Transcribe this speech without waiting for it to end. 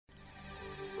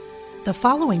The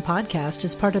following podcast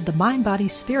is part of the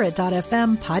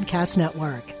MindBodySpirit.fm podcast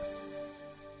network.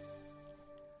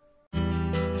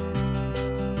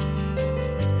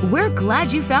 We're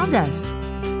glad you found us.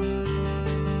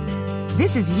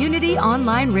 This is Unity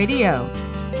Online Radio,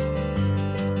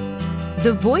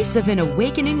 the voice of an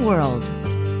awakening world.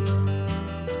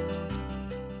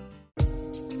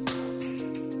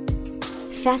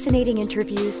 Fascinating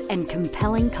interviews and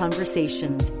compelling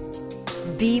conversations.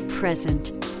 Be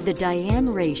present. The Diane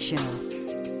Ray Show.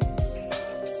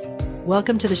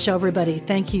 Welcome to the show, everybody.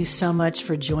 Thank you so much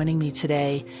for joining me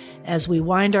today as we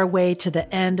wind our way to the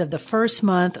end of the first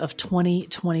month of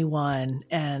 2021.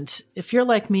 And if you're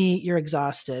like me, you're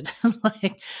exhausted.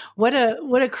 Like, what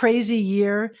a crazy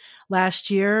year last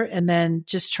year. And then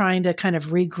just trying to kind of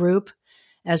regroup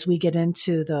as we get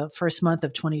into the first month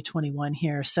of 2021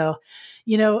 here. So,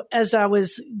 as I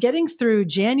was getting through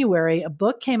January, a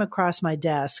book came across my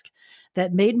desk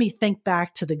that made me think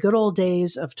back to the good old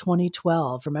days of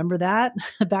 2012. Remember that?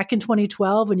 Back in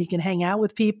 2012 when you can hang out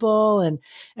with people and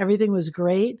everything was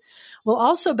great. Well,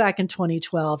 also back in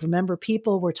 2012, remember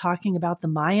people were talking about the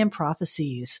Mayan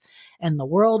prophecies and the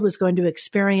world was going to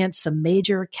experience some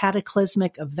major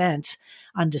cataclysmic event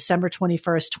on December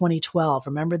 21st, 2012.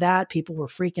 Remember that? People were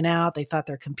freaking out. They thought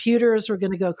their computers were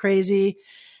going to go crazy.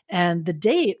 And the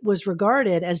date was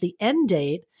regarded as the end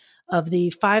date of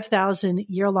the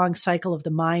 5,000-year-long cycle of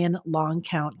the Mayan long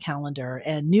count calendar.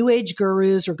 And New Age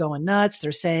gurus were going nuts.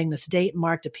 They're saying this date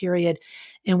marked a period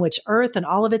in which Earth and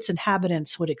all of its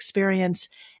inhabitants would experience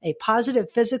a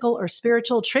positive physical or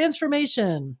spiritual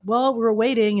transformation. Well, we were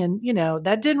waiting and,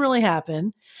 that didn't really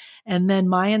happen. And then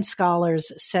Mayan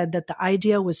scholars said that the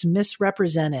idea was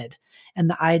misrepresented and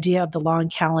the idea of the long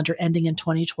calendar ending in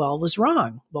 2012 was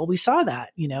wrong. Well, we saw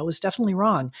that, it was definitely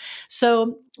wrong.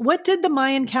 So what did the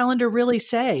Mayan calendar really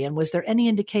say? And was there any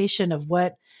indication of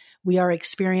what we are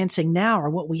experiencing now or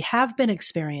what we have been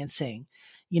experiencing?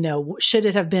 Should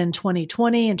it have been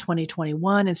 2020 and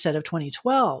 2021 instead of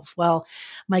 2012? Well,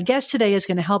 my guest today is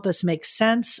going to help us make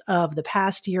sense of the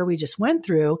past year we just went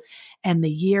through and the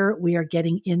year we are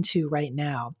getting into right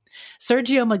now.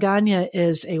 Sergio Magaña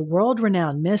is a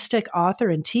world-renowned mystic, author,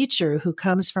 and teacher who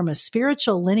comes from a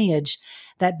spiritual lineage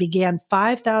that began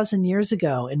 5,000 years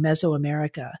ago in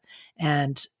Mesoamerica.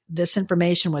 And this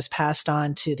information was passed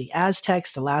on to the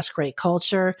Aztecs, the last great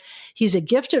culture. He's a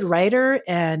gifted writer,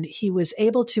 and he was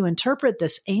able to interpret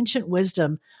this ancient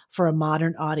wisdom for a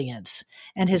modern audience.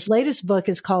 And his latest book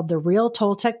is called The Real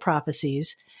Toltec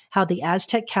Prophecies: How the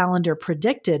Aztec Calendar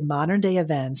Predicted Modern-Day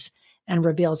Events and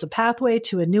Reveals a Pathway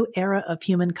to a New Era of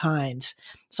Humankind.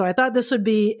 So I thought this would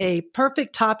be a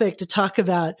perfect topic to talk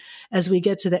about as we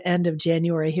get to the end of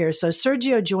January here. So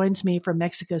Sergio joins me from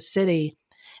Mexico City.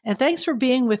 And thanks for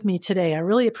being with me today. I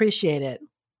really appreciate it.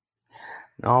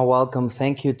 No, welcome.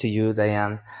 Thank you to you,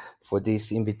 Diane, for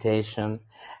this invitation.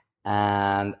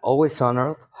 And always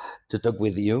honored to talk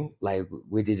with you like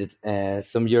we did it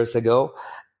some years ago.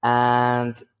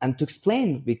 And to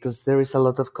explain, because there is a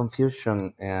lot of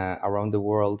confusion around the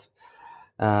world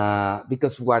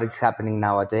because what is happening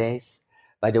nowadays.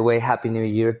 By the way, Happy New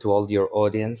Year to all your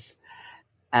audience.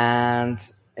 And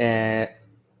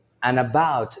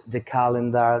about the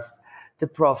calendars, the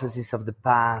prophecies of the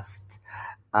past,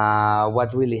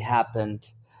 what really happened.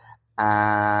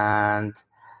 And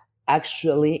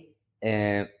actually,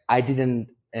 I didn't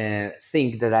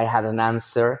think that I had an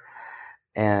answer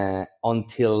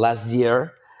until last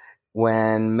year,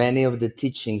 when many of the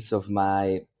teachings of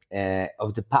my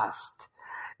of the past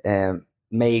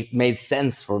made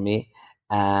sense for me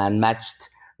and matched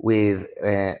with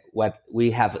what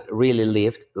we have really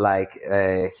lived like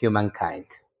humankind.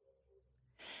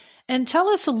 And tell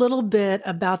us a little bit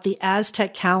about the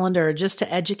Aztec calendar, just to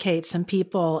educate some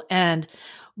people. And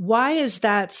why is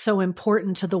that so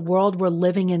important to the world we're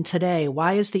living in today?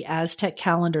 Why is the Aztec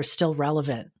calendar still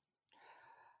relevant?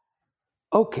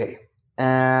 Okay.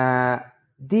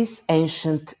 These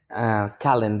ancient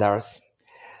calendars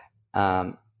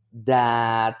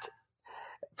that,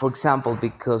 for example,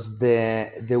 because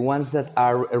the ones that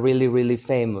are really, really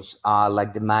famous are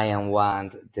like the Mayan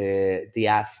one, the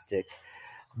Aztec,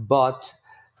 but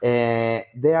they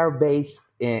are based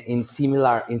in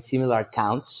similar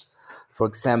counts. For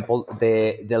example,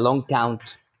 the long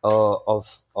count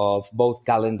of both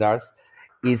calendars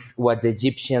is what the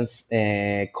Egyptians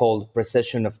called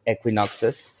precession of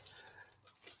equinoxes.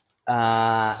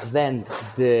 Then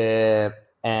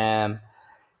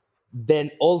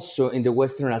also in the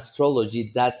Western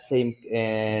astrology, that same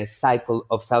cycle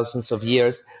of thousands of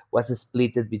years was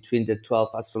split between the 12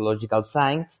 astrological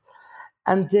signs.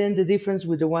 And then the difference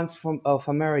with the ones of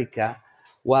America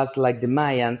was like the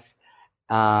Mayans,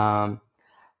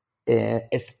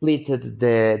 splitted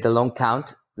the long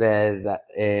count. That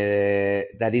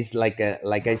is like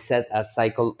I said, a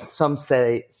cycle. Some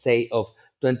say of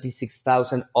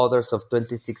 26,000, others of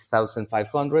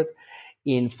 26,500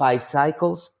 in 5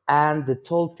 cycles, and the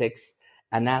Toltecs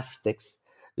and Aztecs,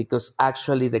 because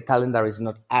actually the calendar is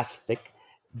not Aztec.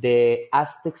 The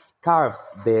Aztecs carved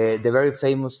the very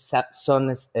famous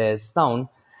sun stone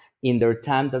in their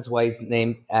time. That's why it's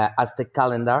named Aztec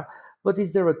calendar. But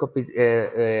it's the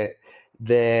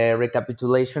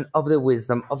recapitulation of the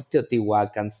wisdom of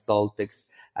Teotihuacans, Toltecs,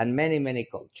 and many, many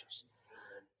cultures.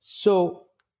 So,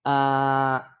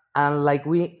 and like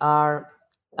we are,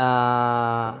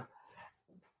 and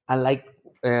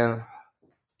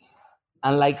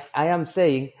like I am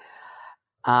saying,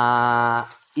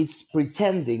 it's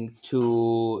pretending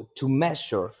to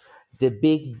measure the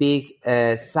big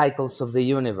cycles of the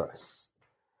universe.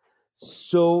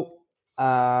 So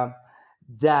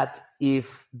that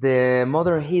if the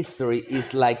modern history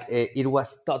is like it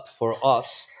was taught for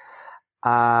us,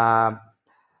 I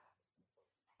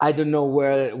don't know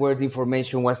where the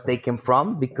information was taken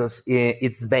from, because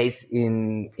it's based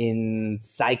in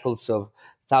cycles of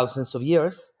thousands of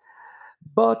years.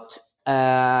 But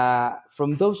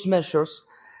from those measures,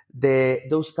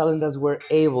 those calendars were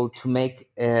able to make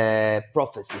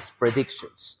prophecies,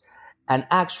 predictions. And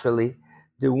actually,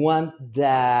 the one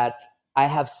that I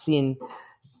have seen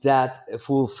that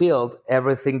fulfilled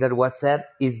everything that was said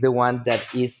is the one that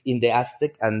is in the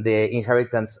Aztec and the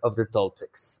inheritance of the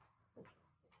Toltecs.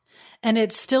 And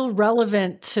it's still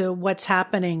relevant to what's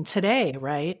happening today,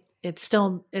 right? It's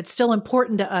still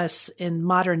important to us in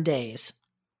modern days.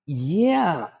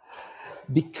 Yeah,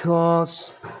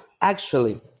 because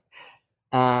actually,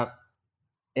 like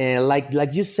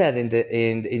you said in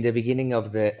the beginning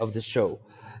of the show,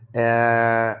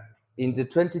 in the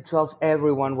 2012,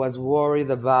 everyone was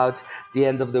worried about the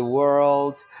end of the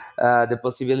world, the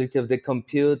possibility of the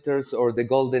computers or the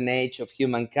golden age of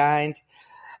humankind,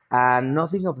 and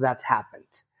nothing of that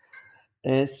happened.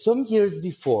 Some years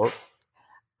before,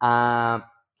 I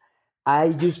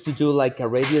used to do like a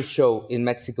radio show in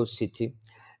Mexico City,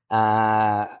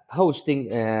 hosting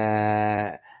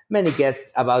many guests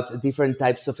about different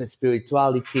types of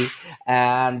spirituality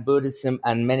and Buddhism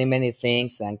and many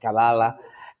things, and Kabbalah.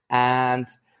 And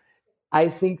I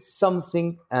think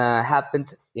something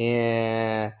happened.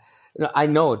 I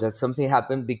know that something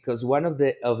happened because one of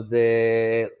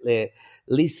the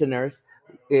listeners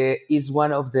is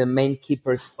one of the main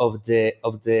keepers of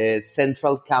the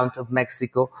central count of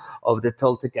Mexico, of the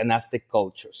Toltec and Aztec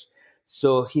cultures.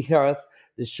 So he heard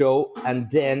the show, and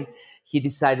then he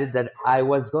decided that I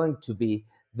was going to be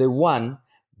the one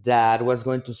that was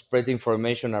going to spread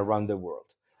information around the world.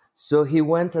 So he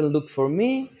went and looked for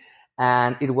me,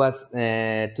 and it was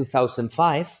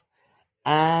 2005.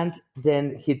 And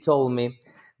then he told me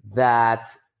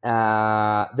that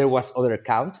there was other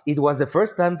count. It was the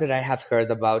first time that I have heard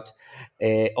about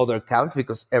other count,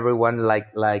 because everyone,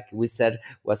 like we said,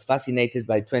 was fascinated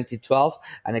by 2012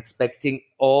 and expecting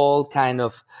all kind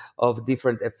of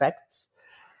different effects.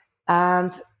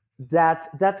 And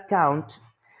that count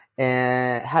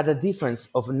had a difference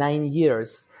of 9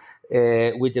 years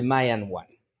with the Mayan one.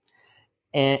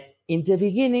 And in the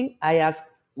beginning, I asked,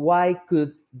 why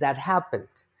could that happen?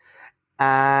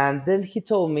 And then he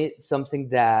told me something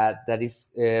that is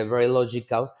very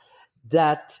logical,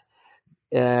 that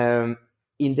in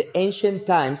the ancient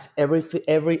times,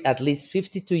 every at least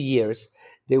 52 years,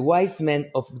 the wise men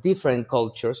of different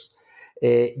cultures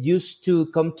used to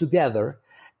come together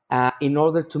in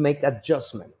order to make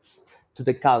adjustments to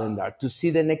the calendar, to see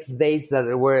the next dates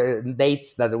that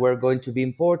were going to be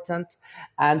important,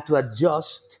 and to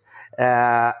adjust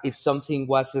if something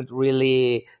wasn't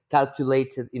really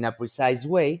calculated in a precise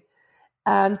way.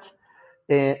 And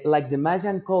like the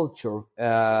Mayan culture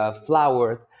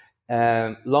flowered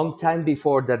long time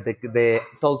before that the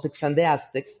Toltecs and the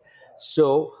Aztecs,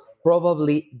 so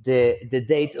probably the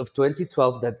date of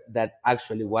 2012 that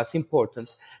actually was important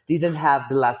didn't have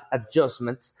the last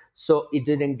adjustments, so it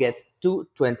didn't get to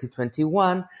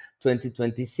 2021,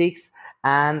 2026,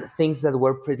 and things that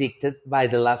were predicted by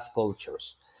the last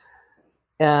cultures.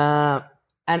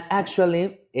 And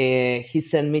actually, he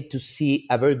sent me to see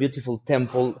a very beautiful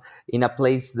temple in a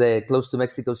place close to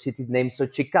Mexico City named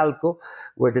Xochicalco,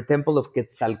 where the temple of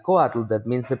Quetzalcoatl, that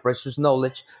means the precious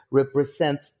knowledge,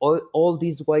 represents all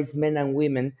these wise men and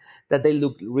women that they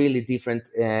look really different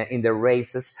in their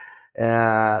races,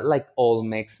 like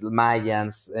Olmecs,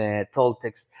 Mayans,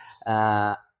 Toltecs.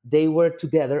 They were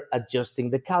together adjusting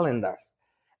the calendars.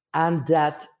 and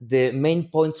that the main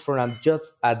points for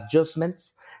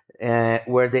adjustments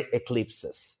were the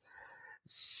eclipses.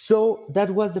 So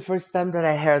that was the first time that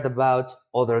I heard about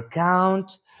other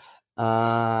count,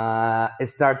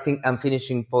 starting and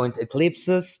finishing point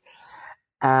eclipses.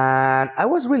 And I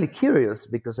was really curious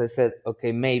because I said,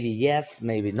 okay, maybe yes,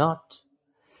 maybe not.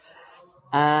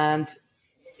 And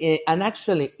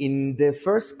actually, in the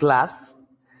first class,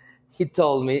 he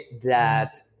told me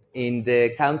that in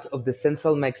the count of the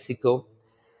Central Mexico,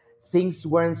 things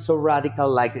weren't so radical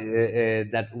like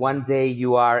that one day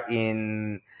you are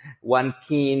in one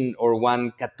kin or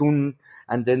one katun,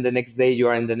 and then the next day you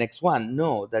are in the next one.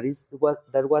 No,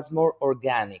 that was more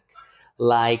organic,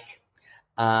 like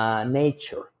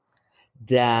nature.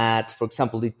 That, for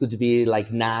example, it could be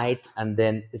like night, and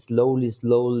then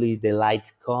slowly the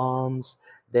light comes,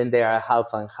 then they are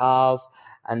half and half,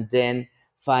 and then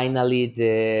finally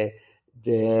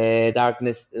the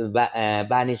darkness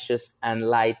vanishes and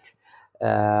light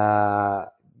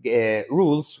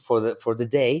rules for the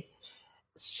day,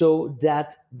 so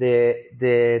that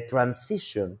the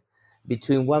transition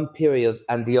between one period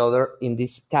and the other in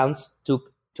these counts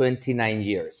took 29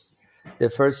 years. The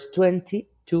first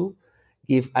 22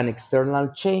 give an external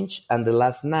change, and the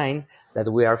last 9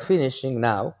 that we are finishing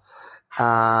now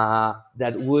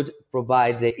that would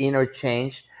provide the inner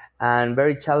change, and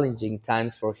very challenging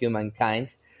times for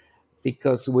humankind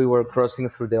because we were crossing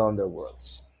through the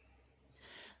underworlds.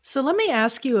 So let me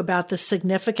ask you about the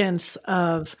significance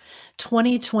of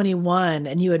 2021.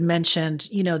 And you had mentioned,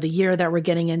 the year that we're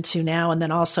getting into now, and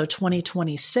then also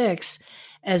 2026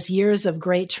 as years of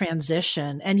great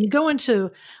transition. And you go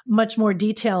into much more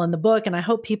detail in the book. And I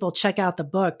hope people check out the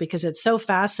book because it's so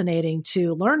fascinating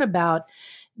to learn about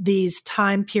these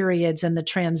time periods and the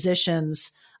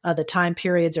transitions. The time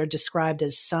periods are described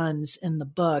as suns in the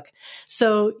book.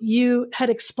 So you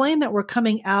had explained that we're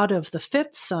coming out of the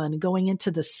 5th sun, going into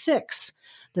the 6th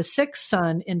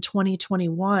sun in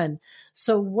 2021.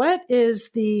 So what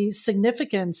is the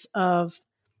significance of,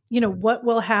 what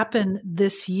will happen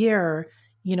this year?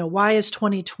 Why is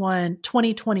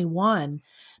 2021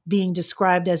 being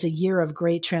described as a year of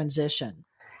great transition?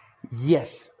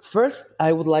 Yes. First,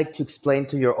 I would like to explain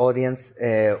to your audience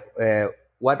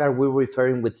what are we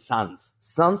referring with suns?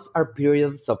 Suns are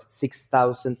periods of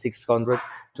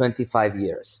 6,625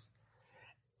 years.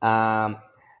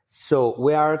 So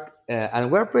we are,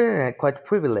 and we're quite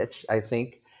privileged, I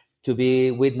think, to be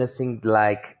witnessing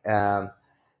like a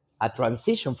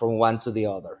transition from one to the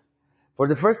other. For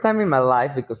the first time in my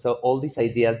life, because of all these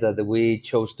ideas that we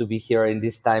chose to be here in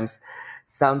these times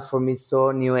sound for me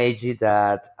so new agey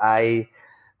that I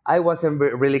wasn't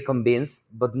really convinced,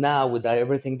 but now with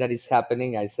everything that is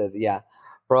happening, I said, yeah,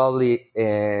 probably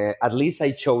at least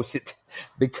I chose it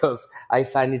because I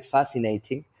find it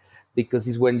fascinating, because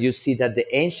it's when you see that the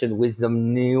ancient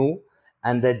wisdom knew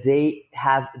and that they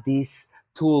have these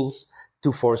tools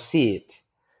to foresee it.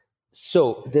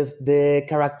 So the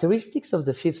characteristics of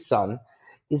the 5th sun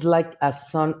is like a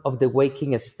sun of the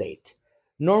waking state.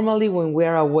 Normally, when we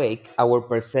are awake, our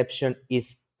perception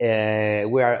is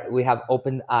we have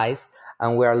opened eyes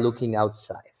and we are looking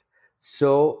outside.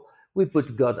 So we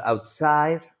put God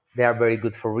outside. They are very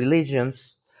good for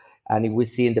religions. And if we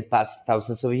see in the past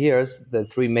thousands of years, the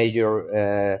 3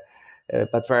 major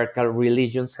patriarchal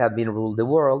religions have been ruled the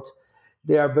world.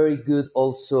 They are very good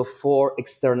also for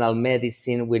external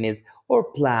medicine. We need or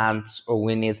plants, or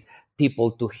we need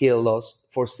people to heal us.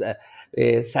 For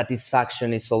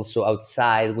satisfaction is also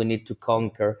outside. We need to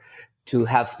conquer, to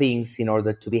have things in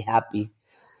order to be happy.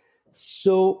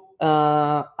 So,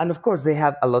 and of course, they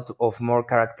have a lot of more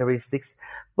characteristics,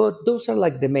 but those are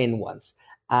like the main ones.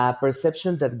 A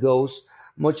perception that goes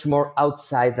much more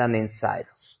outside than inside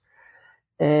us.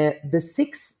 The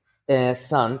 6th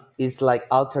sun is like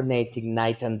alternating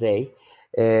night and day.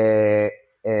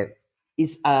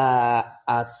 Is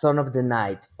a son of the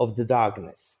night, of the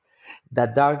darkness.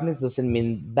 That darkness doesn't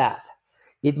mean bad.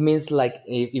 It means like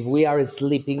if we are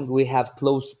sleeping, we have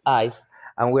closed eyes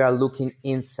and we are looking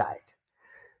inside.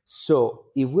 So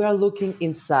if we are looking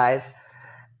inside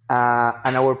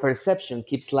and our perception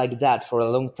keeps like that for a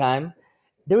long time,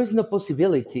 there is no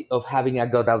possibility of having a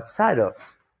God outside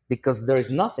us, because there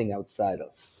is nothing outside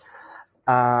us.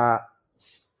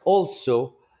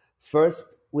 Also,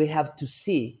 first we have to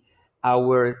see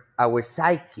our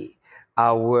psyche,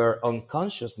 our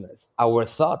unconsciousness, our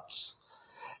thoughts,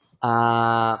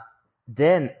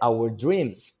 then our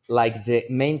dreams, like the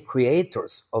main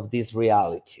creators of this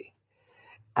reality.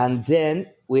 And then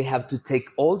we have to take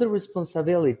all the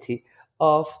responsibility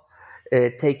of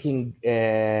taking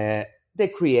the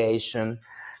creation,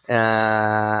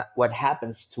 what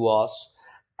happens to us,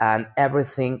 and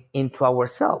everything into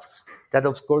ourselves. That,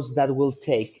 of course, that will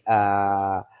take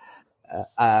not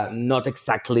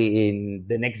exactly in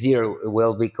the next year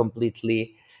will be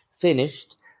completely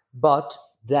finished, but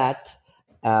that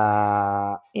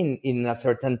in a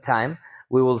certain time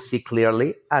we will see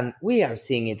clearly, and we are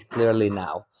seeing it clearly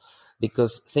now,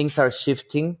 because things are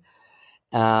shifting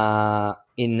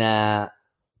in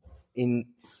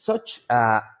such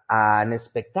an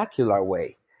spectacular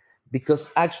way. Because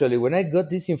actually, when I got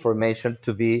this information,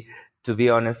 to be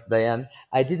honest, Diane,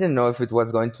 I didn't know if it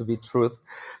was going to be truth.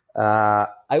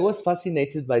 I was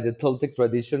fascinated by the Toltec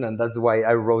tradition, and that's why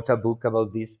I wrote a book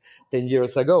about this 10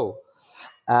 years ago.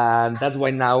 And that's why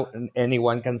now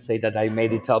anyone can say that I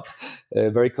made it up.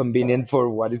 Very convenient for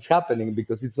what is happening,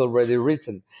 because it's already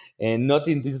written. And not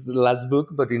in this last book,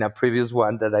 but in a previous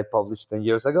one that I published 10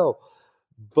 years ago.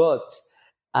 But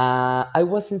I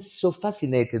wasn't so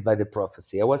fascinated by the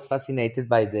prophecy. I was fascinated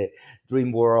by the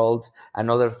dream world and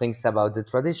other things about the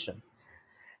tradition.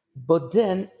 But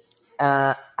then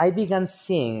I began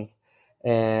seeing,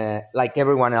 like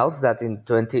everyone else, that in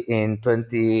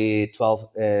 2012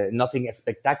 nothing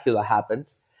spectacular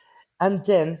happened, and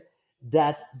then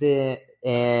that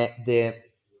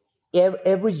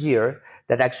every year,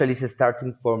 that actually is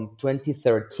starting from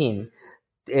 2013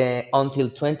 until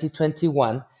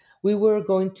 2021, we were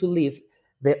going to live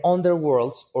the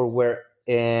underworlds, or where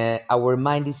our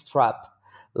mind is trapped,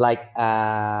 like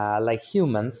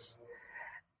humans,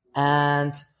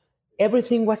 and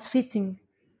everything was fitting.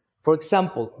 For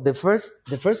example, the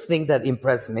first thing that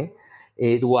impressed me,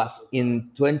 it was in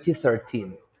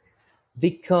 2013,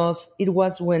 because it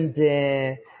was when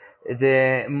the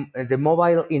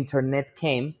mobile internet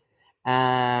came,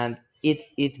 and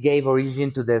it gave origin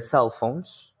to the cell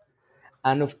phones.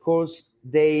 And of course,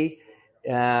 they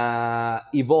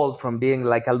evolved from being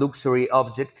like a luxury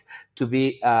object to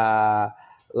be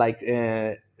like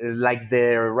the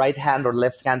right hand or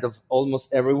left hand of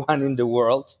almost everyone in the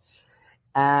world.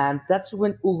 And that's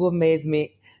when Hugo made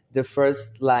me the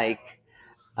first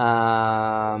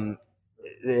um,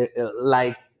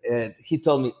 he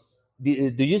told me,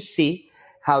 do you see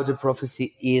how the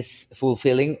prophecy is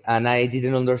fulfilling? And I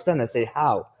didn't understand. I said,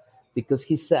 how? Because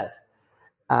he said,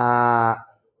 uh,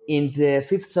 in the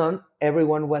fifth zone,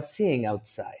 everyone was seeing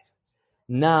outside.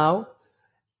 Now,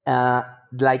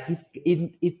 like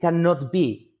it cannot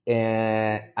be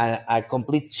a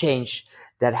complete change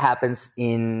that happens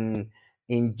in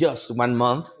just 1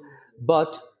 month,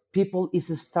 but people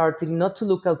is starting not to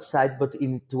look outside, but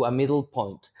into a middle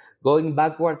point, going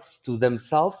backwards to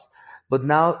themselves. But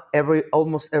now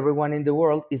almost everyone in the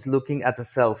world is looking at a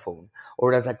cell phone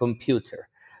or at a computer,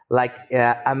 like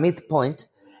a midpoint.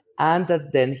 And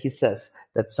that then he says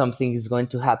that something is going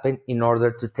to happen in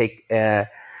order to take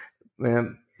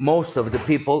most of the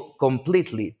people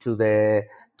completely to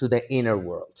the inner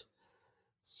world.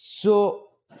 So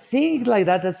seeing it like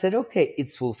that, I said, okay,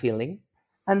 it's fulfilling.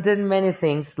 And then many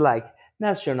things like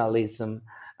nationalism,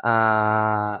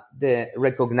 the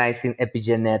recognizing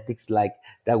epigenetics, like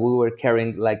that we were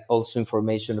carrying, like also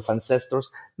information of ancestors,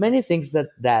 many things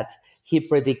that he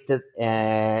predicted,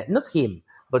 not him,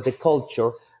 but the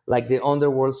culture, like the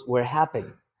underworlds were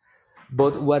happening.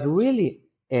 But what really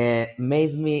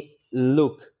made me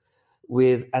look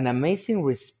with an amazing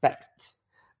respect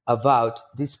about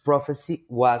this prophecy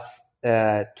was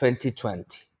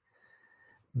 2020,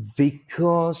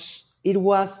 because it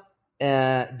was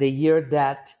the year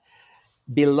that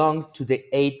belonged to the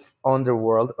eighth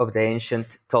underworld of the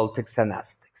ancient Toltecs and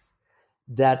Aztecs.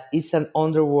 That is an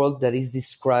underworld that is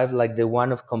described like the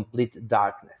one of complete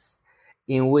darkness,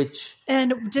 in which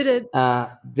And did it?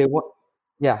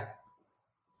 Yeah.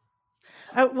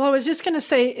 Well, I was just going to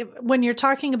say, when you're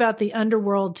talking about the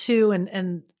underworld too,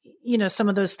 and some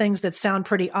of those things that sound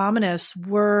pretty ominous,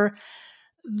 were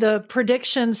the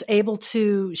predictions able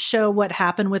to show what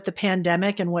happened with the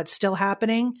pandemic and what's still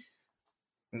happening?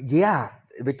 Yeah,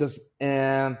 because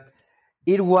it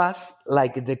was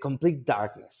like the complete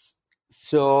darkness.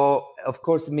 So, of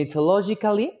course,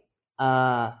 mythologically,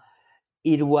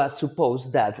 it was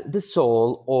supposed that the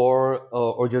soul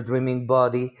or your dreaming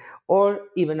body or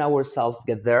even ourselves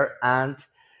get there, and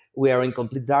we are in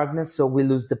complete darkness, so we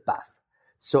lose the path.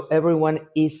 So everyone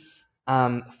is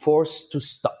forced to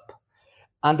stop.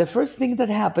 And the first thing that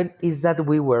happened is that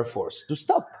we were forced to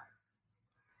stop.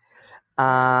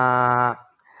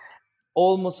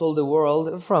 Almost all the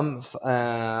world, from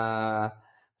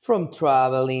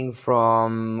traveling,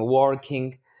 from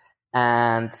working,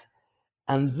 and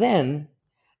then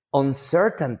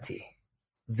uncertainty,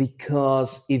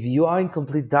 because if you are in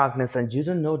complete darkness and you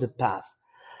don't know the path,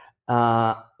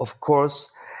 of course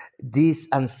this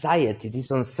anxiety,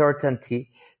 this uncertainty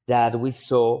that we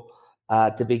saw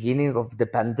at the beginning of the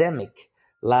pandemic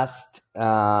last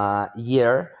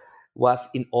year was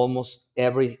in almost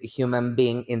every human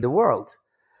being in the world.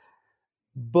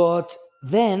 But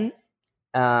then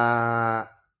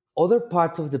other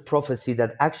part of the prophecy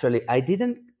that actually I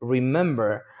didn't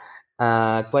remember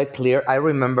quite clear. I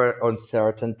remember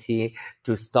uncertainty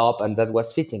to stop, and that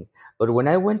was fitting. But when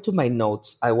I went to my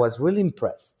notes, I was really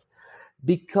impressed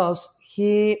because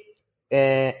he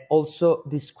also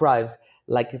described,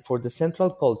 like for the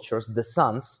central cultures, the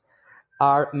suns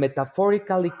are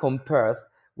metaphorically compared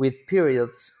with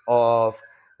periods of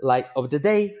the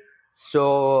day.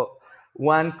 So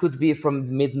one could be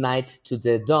from midnight to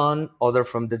the dawn, other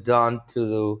from the dawn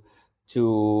to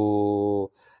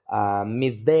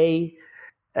midday,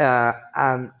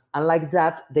 and like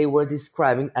that they were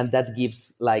describing, and that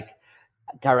gives like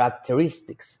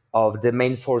characteristics of the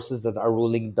main forces that are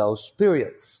ruling those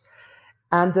periods.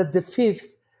 And that the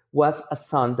fifth was a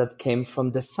sun that came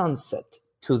from the sunset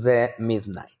to the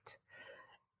midnight.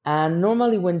 And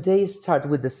normally when they start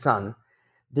with the sun,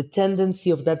 the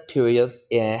tendency of that period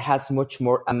has much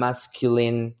more a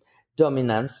masculine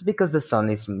dominance, because the sun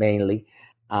is mainly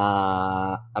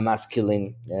a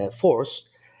masculine force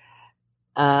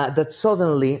that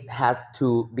suddenly had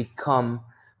to become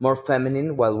more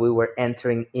feminine while we were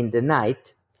entering in the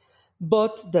night.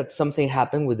 But that something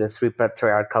happened with the three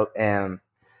patriarchal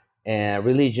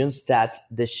religions, that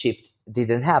the shift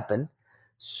didn't happen,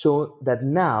 so that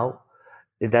now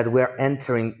that we're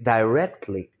entering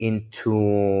directly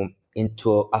into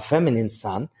a feminine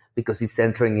sun, because it's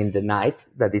entering in the night,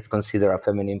 that is considered a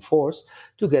feminine force,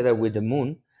 together with the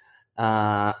moon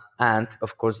and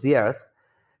of course the earth,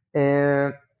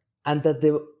 and that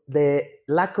the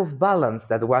lack of balance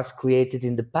that was created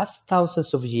in the past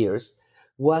thousands of years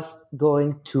was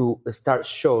going to start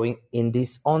showing in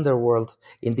this underworld,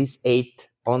 in this eighth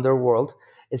underworld,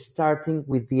 starting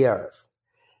with the earth.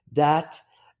 That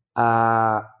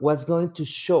was going to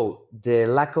show the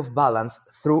lack of balance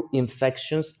through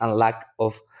infections and lack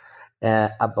of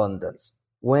abundance.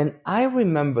 When I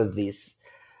remember this,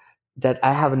 that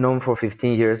I have known for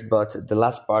 15 years, but the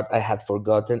last part I had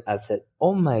forgotten, I said,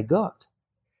 oh my God,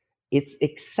 it's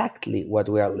exactly what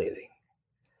we are living.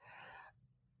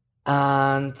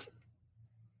 And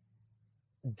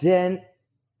then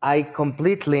I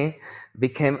completely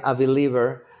became a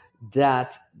believer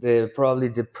that probably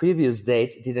the previous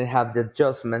date didn't have the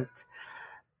adjustment,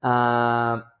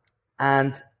 and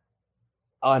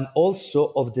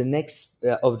also of the next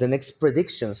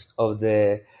predictions of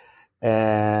the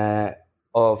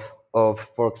of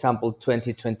for example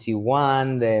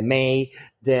 2021 May,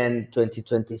 then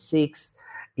 2026,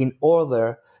 in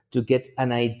order to get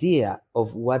an idea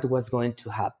of what was going to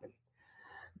happen.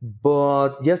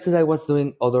 But yesterday I was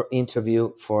doing other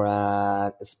interview for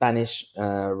a Spanish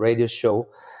radio show,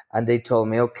 and they told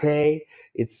me, okay,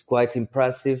 it's quite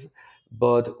impressive,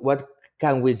 but what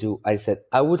can we do? I said,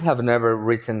 I would have never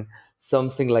written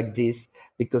something like this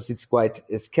because it's quite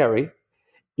scary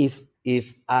if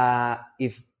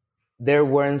there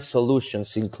weren't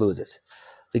solutions included,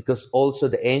 because also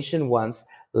the ancient ones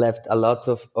left a lot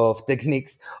of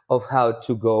techniques of how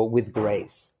to go with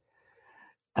grace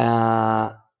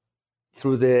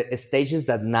through the stages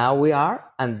that now we are,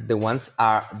 and the ones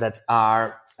that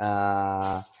are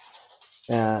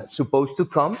supposed to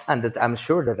come, and that I'm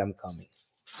sure that I'm coming.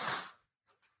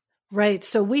 Right.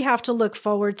 So we have to look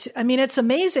forward to, I mean, it's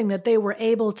amazing that they were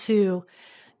able to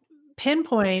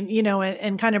pinpoint,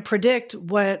 and kind of predict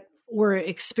what we're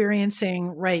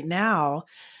experiencing right now.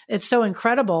 It's so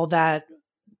incredible that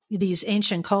these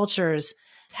ancient cultures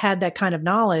had that kind of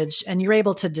knowledge, and you're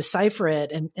able to decipher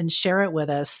it and share it with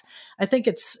us. I think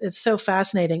it's so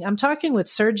fascinating. I'm talking with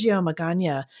Sergio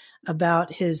Magaña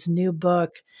about his new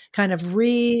book, kind of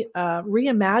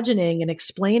reimagining and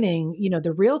explaining,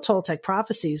 the real Toltec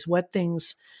prophecies, what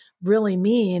things really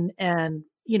mean, and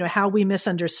how we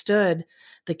misunderstood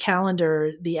the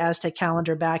calendar, the Aztec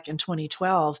calendar back in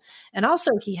 2012. And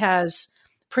also he has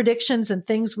predictions and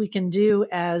things we can do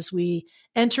as we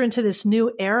enter into this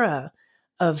new era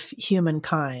of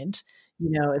humankind.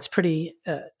 It's pretty,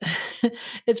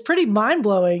 it's pretty mind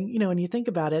blowing, when you think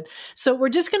about it. So we're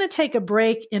just going to take a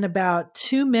break in about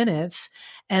 2 minutes,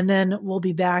 and then we'll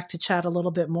be back to chat a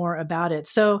little bit more about it.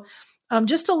 So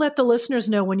just to let the listeners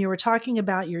know, when you were talking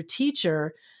about your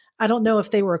teacher, I don't know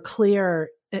if they were clear,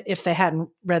 if they hadn't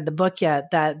read the book yet,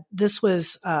 that this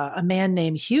was a man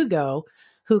named Hugo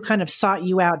who kind of sought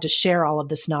you out to share all of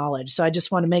this knowledge. So I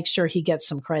just want to make sure he gets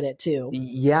some credit too.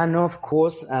 Yeah, no, of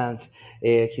course. And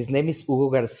his name is Hugo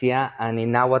Garcia, and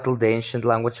in Nahuatl, the ancient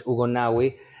language, Hugo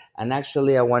Nahui, And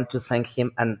actually, I want to thank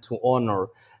him and to honor,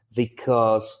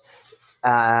 because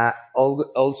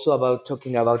also about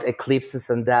talking about eclipses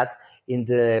and that, in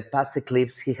the past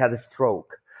eclipse, he had a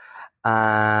stroke.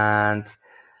 And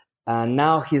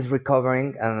now he's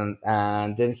recovering,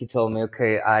 and then he told me,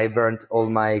 okay, I burned all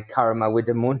my karma with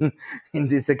the moon in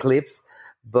this eclipse,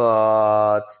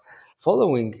 but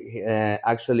following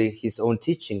actually his own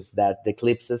teachings, that the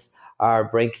eclipses are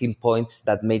breaking points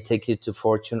that may take you to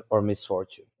fortune or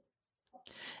misfortune.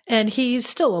 And he's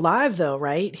still alive, though,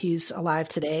 right? He's alive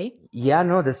today? Yeah,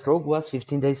 no, the stroke was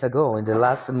 15 days ago in the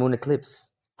last moon eclipse.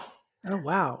 Oh,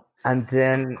 wow. And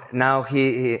then now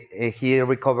he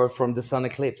recovered from the sun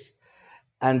eclipse.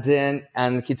 And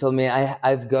he told me,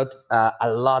 I've got a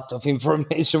lot of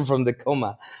information from the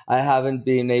coma. I haven't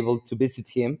been able to visit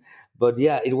him, but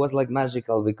yeah, it was like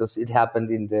magical, because it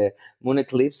happened in the moon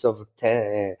eclipse of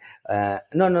that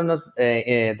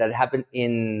happened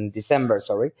in December,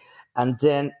 sorry. And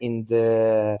then in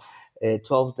the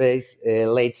 12 days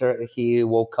later, he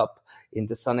woke up in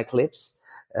the sun eclipse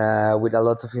with a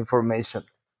lot of information.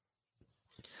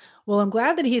 Well, I'm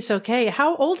glad that he's okay.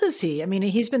 How old is he? I mean,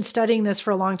 he's been studying this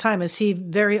for a long time. Is he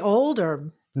very old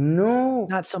or No,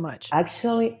 not so much?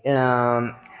 Actually,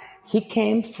 he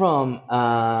came from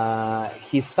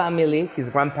his family. His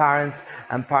grandparents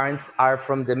and parents are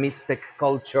from the Mixtec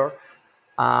culture.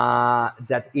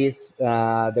 That is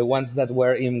the ones that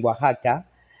were in Oaxaca.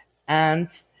 And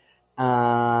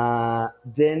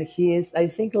then he is, I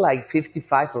think, like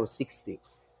 55 or 60.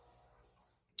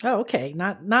 Oh, okay.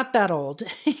 Not that old.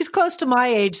 He's close to my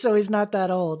age, so he's not that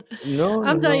old. No.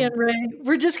 I'm Diane Ray.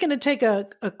 We're just going to take a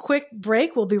quick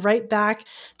break. We'll be right back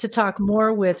to talk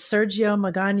more with Sergio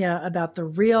Magana about the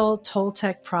real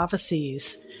Toltec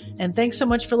prophecies. And thanks so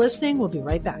much for listening. We'll be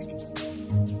right back.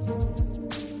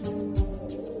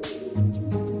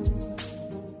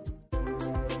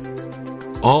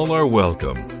 All are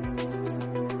welcome.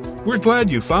 We're glad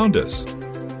you found us.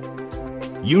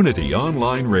 Unity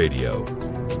Online Radio,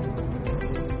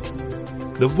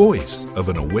 the voice of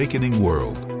an awakening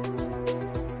world.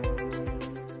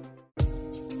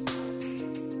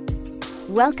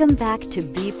 Welcome back to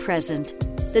Be Present,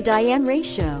 the Diane Ray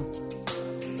Show.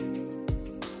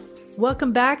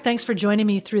 Welcome back. Thanks for joining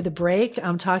me through the break.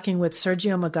 I'm talking with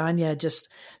Sergio Magana. Just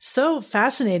so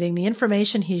fascinating, the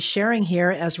information he's sharing here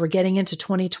as we're getting into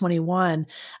 2021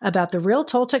 about the real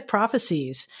Toltec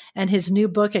prophecies. And his new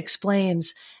book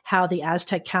explains how the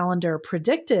Aztec calendar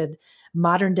predicted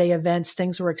modern day events,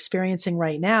 things we're experiencing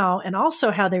right now, and also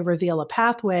how they reveal a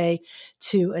pathway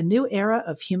to a new era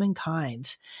of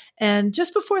humankind. And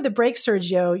just before the break,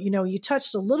 Sergio, you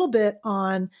touched a little bit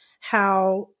on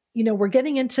how we're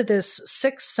getting into this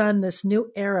sixth sun, this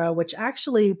new era, which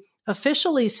actually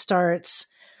officially starts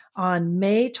on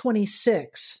May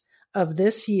 26th of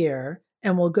this year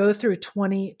and will go through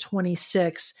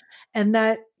 2026. And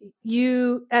that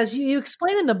as you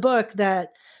explain in the book, that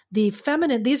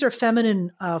these are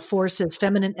feminine forces,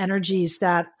 feminine energies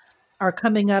that are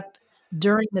coming up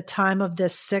during the time of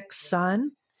this sixth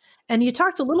sun. And you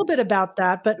talked a little bit about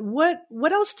that, but what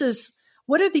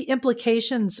are the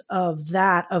implications of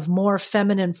that, of more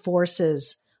feminine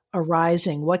forces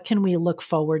arising? What can we look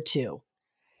forward to?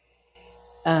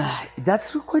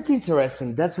 That's quite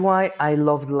interesting. That's why I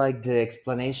loved the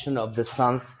explanation of the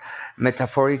suns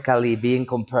metaphorically being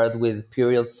compared with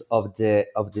periods of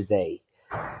the day,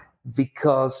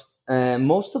 because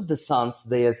most of the suns,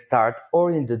 they start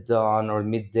or in the dawn or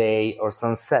midday or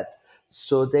sunset,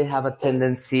 so they have a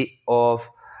tendency of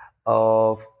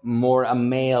more a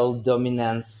male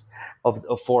dominance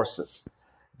of forces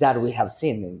that we have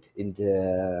seen in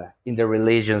the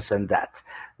religions and that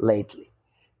lately.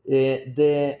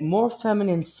 The more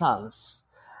feminine suns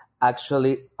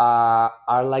actually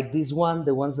are like this one,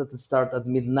 the ones that start at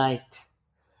midnight.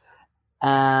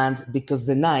 And because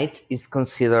the night is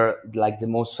considered like the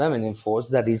most feminine force,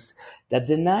 that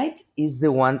the night is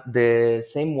the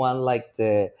same one like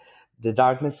the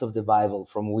darkness of the Bible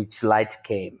from which light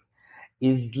came,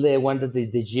 is the one that the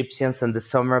Egyptians and the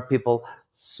Sumer people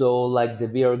saw, like the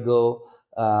Virgo,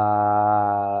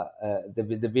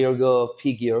 the Virgo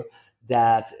figure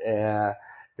that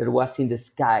was in the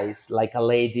skies, like a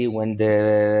lady when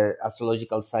the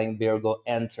astrological sign Virgo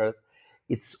entered.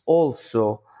 It's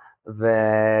also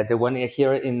the one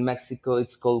here in Mexico.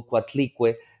 It's called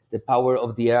Coatlicue, the power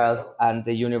of the earth and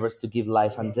the universe to give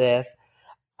life and death.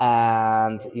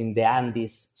 And in the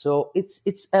Andes, so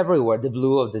it's everywhere. The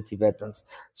blue of the Tibetans.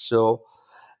 So,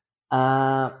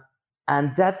 and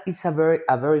that is a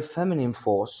very feminine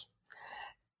force.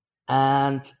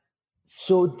 And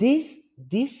so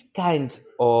this kind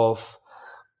of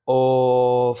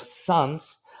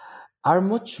suns are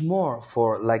much more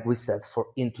for, like we said, for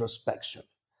introspection.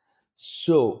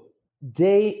 So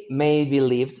they may be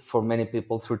lived for many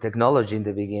people through technology in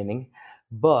the beginning,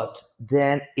 but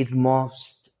then it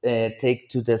must take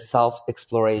to the self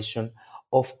exploration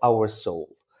of our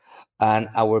soul and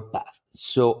our path.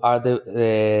 So are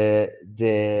the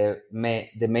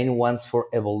main ones for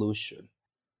evolution.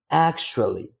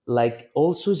 Actually, like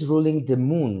also is ruling the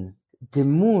moon. The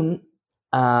moon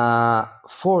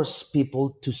force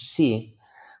people to see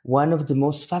one of the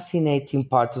most fascinating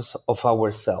parts of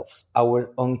ourselves,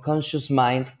 our unconscious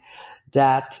mind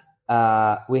that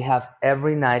we have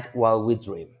every night while we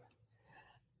dream.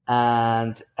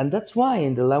 And that's why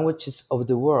in the languages of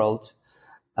the world,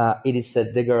 it is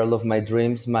said, the girl of my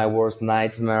dreams, my worst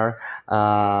nightmare,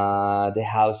 the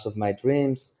house of my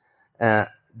dreams,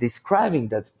 describing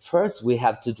that first we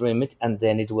have to dream it and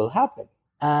then it will happen.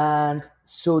 And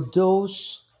so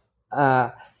those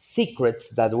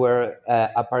secrets that were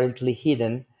apparently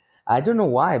hidden, I don't know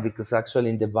why, because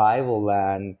actually in the Bible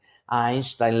and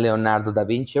Einstein, Leonardo da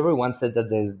Vinci, everyone said that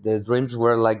the dreams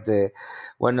were like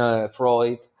when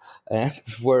Freud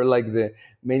were like the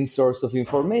main source of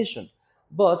information.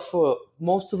 But for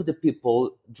most of the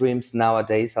people, dreams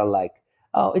nowadays are like,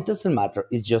 oh, it doesn't matter.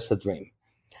 It's just a dream.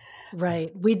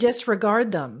 Right. We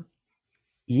disregard them.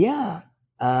 Yeah.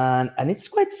 And it's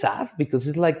quite sad because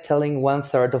it's like telling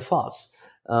 1/3 of us,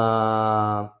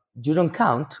 you don't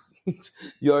count.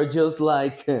 You're just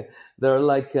like, they're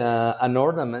like an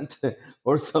ornament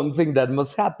or something that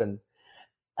must happen.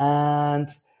 And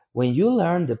when you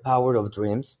learn the power of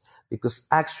dreams, because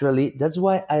actually that's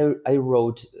why I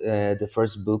wrote the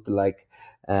first book, like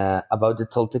about the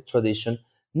Toltec tradition,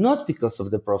 not because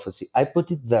of the prophecy. I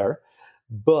put it there,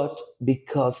 but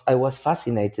because I was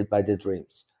fascinated by the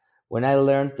dreams. When I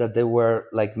learned that there were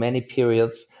like many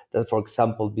periods that, for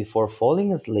example, before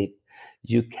falling asleep,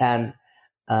 you can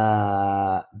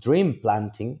dream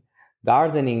planting,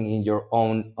 gardening in your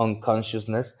own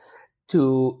unconsciousness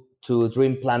to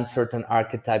dream plant certain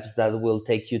archetypes that will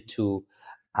take you to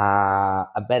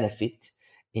a benefit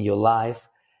in your life,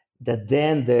 that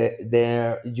then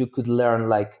there you could learn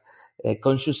like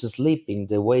conscious sleeping,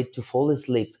 the way to fall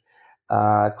asleep,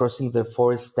 crossing the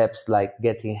 4 steps, like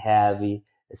getting heavy,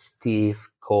 stiff,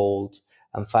 cold,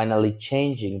 and finally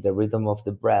changing the rhythm of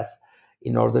the breath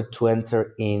in order to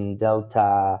enter in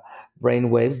delta brain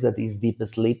waves, that is deep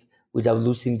sleep, without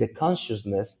losing the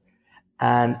consciousness.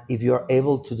 And if you're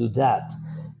able to do that,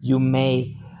 you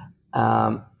may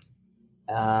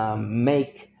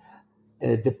make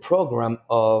the program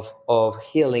of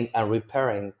healing and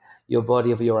repairing your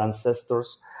body of your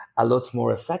ancestors a lot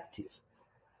more effective.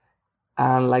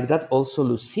 And like that, also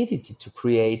lucidity to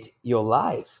create your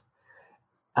life.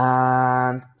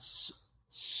 And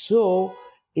so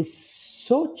it's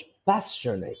so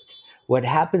passionate what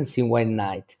happens in one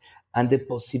night and the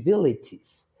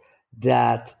possibilities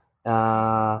that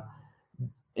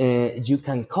you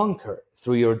can conquer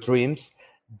through your dreams,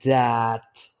 that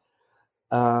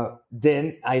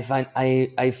then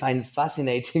I find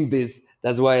fascinating this.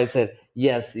 That's why I said,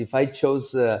 yes, if I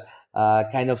chose a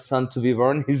kind of sun to be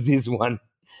born, is this one.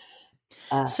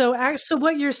 So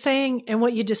what you're saying and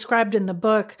what you described in the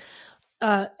book,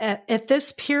 at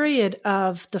this period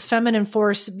of the feminine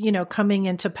force, coming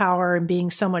into power and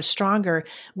being so much stronger,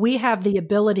 we have the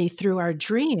ability through our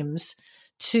dreams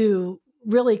to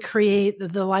really create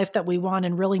the life that we want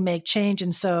and really make change.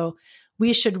 And so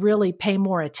we should really pay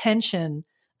more attention,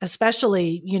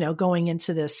 especially, going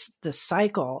into this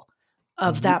cycle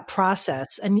of that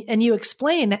process. And you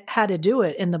explain how to do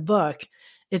it in the book.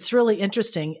 It's really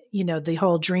interesting, the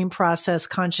whole dream process,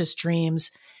 conscious dreams,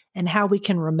 and how we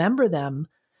can remember them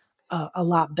a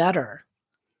lot better.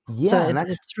 Yeah, so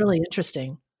it's really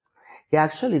interesting. Yeah,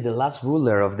 actually, the last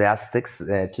ruler of the Aztecs,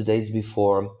 2 days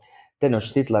before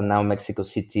Tenochtitlan, now Mexico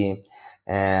City,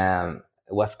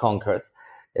 was conquered,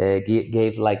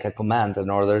 gave like a command, an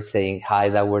order saying,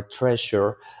 hide our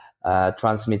treasure,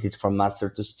 transmitted from master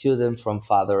to student, from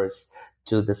fathers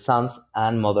to the sons,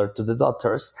 and mother to the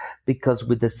daughters, because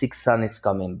with the sixth son is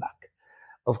coming back.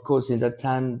 Of course, in that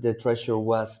time, the treasure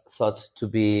was thought to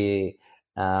be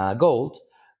gold,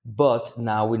 but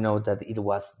now we know that it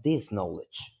was this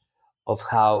knowledge of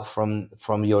how from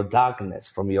your darkness,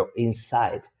 from your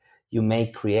inside, you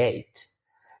may create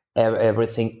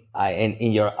everything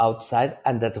in your outside,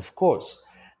 and that, of course,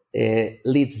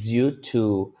 leads you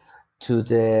to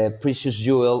the precious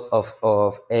jewel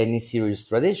of any serious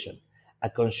tradition, a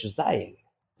conscious dying.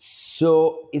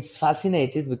 So it's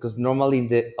fascinating because normally in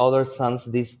the other sons,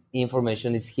 this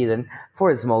information is hidden for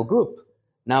a small group.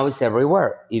 Now it's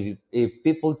everywhere. If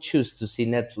people choose to see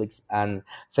Netflix and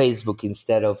Facebook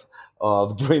instead of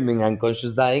dreaming and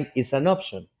conscious dying, it's an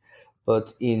option.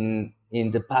 But in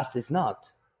the past, it's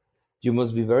not. You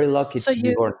must be very lucky So to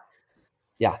be born.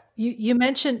 Yeah. you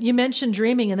mentioned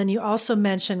dreaming, and then you also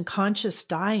mentioned conscious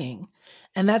dying,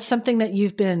 and that's something that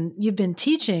you've been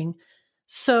teaching.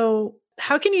 So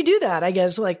how can you do that? I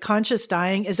guess, like, conscious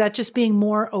dying, is that just being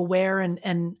more aware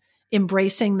and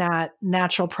embracing that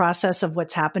natural process of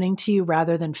what's happening to you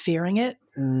rather than fearing it?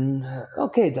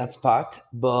 Okay, that's part.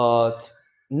 But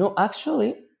no,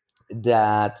 actually,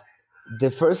 that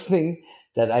the first thing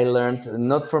that I learned,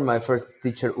 not from my first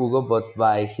teacher, Hugo, but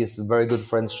by his very good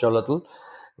friend, Xolotl,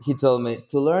 he told me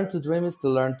to learn to dream is to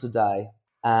learn to die.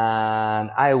 And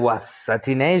I was a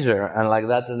teenager and like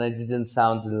that, and I didn't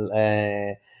sound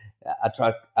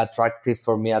attractive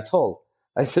for me at all.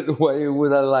 I said, why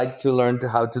would I like to learn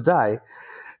how to die?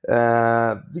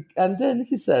 And then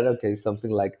he said, okay,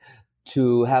 something like,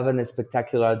 to have a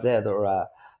spectacular death or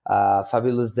a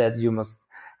fabulous death, you must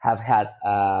have had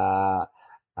a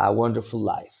wonderful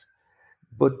life.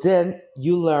 But then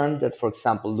you learn that, for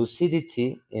example,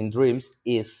 lucidity in dreams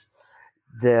is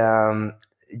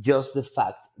just the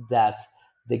fact that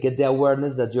they get the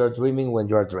awareness that you are dreaming when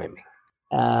you are dreaming.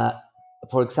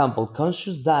 For example,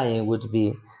 conscious dying would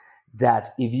be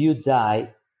that if you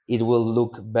die, it will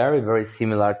look very, very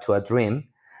similar to a dream.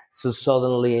 So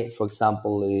suddenly, for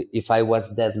example, if I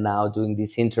was dead now doing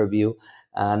this interview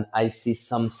and I see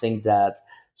something that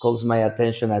calls my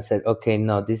attention, I said, okay,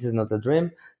 no, this is not a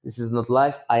dream. This is not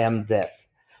life. I am death.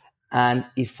 And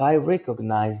if I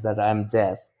recognize that I am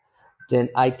death, then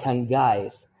I can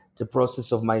guide the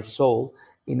process of my soul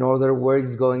in order where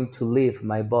it's going to leave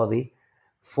my body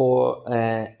for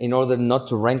in order not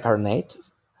to reincarnate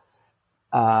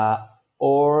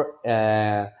or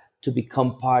to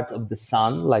become part of the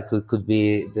sun, like it could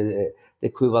be the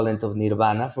equivalent of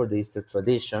nirvana for the Eastern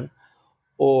tradition,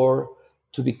 or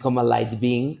to become a light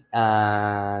being,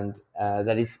 and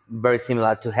that is very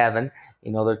similar to heaven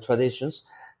in other traditions,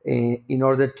 in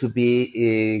order to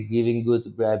be giving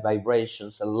good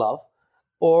vibrations and love,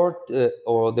 or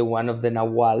the one of the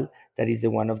Nahual, that is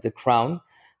the one of the crown,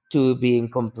 to be in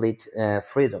complete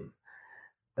freedom.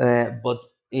 But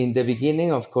in the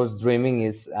beginning, of course, dreaming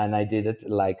is, and I did it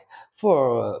like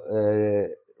for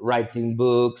writing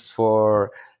books,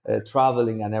 for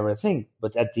traveling and everything.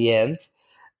 But at the end,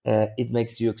 it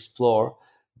makes you explore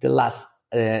the last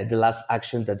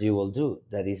action that you will do,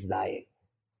 that is dying.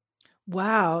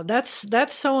 Wow,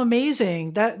 that's so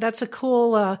amazing. That's a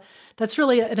cool. That's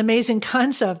really an amazing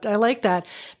concept. I like that,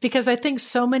 because I think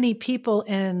so many people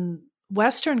in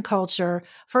Western culture,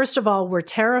 first of all, we're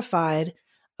terrified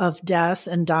of death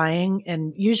and dying,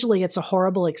 and usually it's a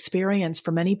horrible experience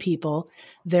for many people.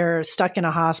 They're stuck in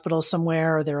a hospital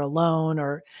somewhere, or they're alone,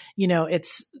 or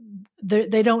it's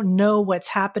they don't know what's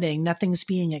happening. Nothing's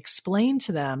being explained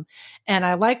to them. And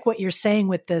I like what you're saying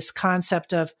with this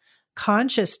concept of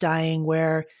conscious dying,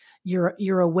 where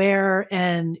you're aware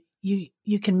and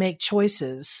you can make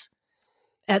choices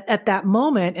at that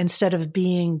moment, instead of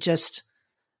being just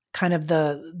kind of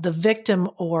the victim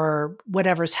or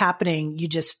whatever's happening.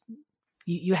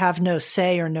 You have no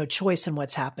say or no choice in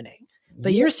what's happening.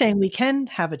 But you're saying we can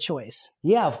have a choice.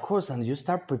 Yeah, of course. And you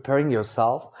start preparing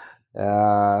yourself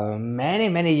many,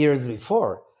 many years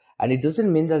before. And it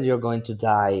doesn't mean that you're going to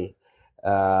die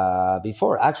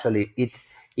before. Actually,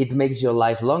 it makes your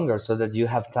life longer so that you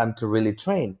have time to really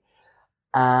train.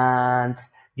 And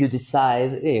you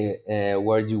decide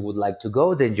where you would like to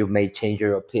go. Then you may change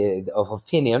your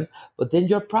opinion, but then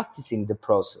you're practicing the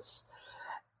process.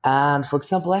 And for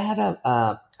example, I had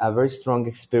a very strong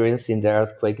experience in the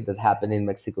earthquake that happened in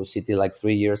Mexico City like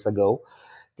 3 years ago,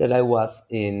 that I was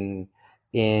in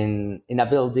a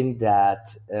building that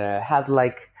had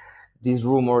like this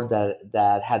rumor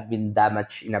that had been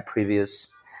damaged in a previous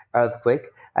earthquake.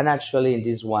 And actually in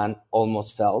this one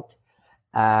almost fell.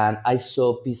 And I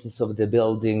saw pieces of the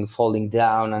building falling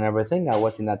down and everything. I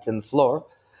was in a 10th floor,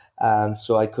 and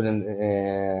so I couldn't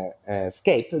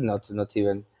escape, not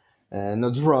even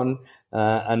not run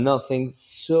and nothing.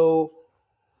 So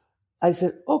I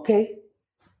said, okay,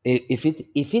 if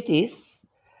it is,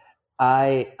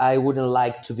 I wouldn't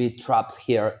like to be trapped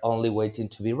here, only waiting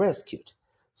to be rescued.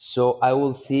 So I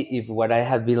will see if what I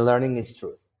had been learning is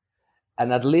truth.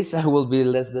 And at least I will be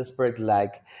less desperate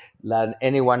than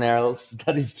anyone else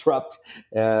that is trapped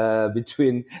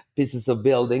between pieces of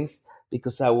buildings,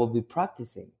 because I will be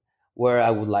practicing where I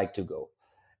would like to go.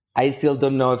 I still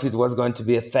don't know if it was going to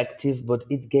be effective, but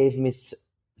it gave me,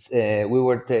 we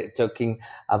were talking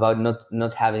about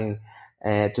not having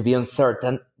to be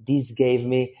uncertain. This gave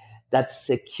me that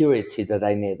security that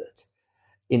I needed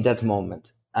in that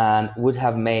moment, and would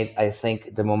have made, I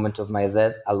think, the moment of my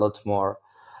death a lot more,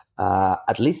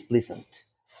 at least pleasant.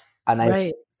 And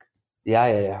Right.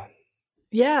 Yeah.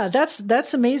 Yeah,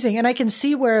 that's amazing. And I can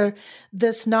see where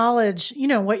this knowledge,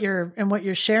 what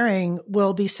you're sharing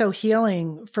will be so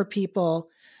healing for people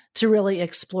to really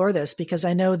explore this, because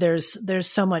I know there's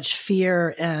so much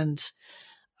fear and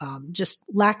just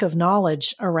lack of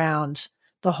knowledge around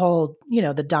the whole,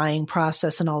 the dying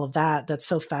process and all of that. That's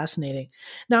so fascinating.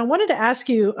 Now, I wanted to ask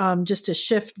you, just to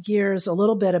shift gears a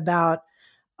little bit about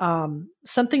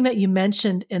something that you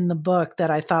mentioned in the book that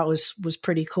I thought was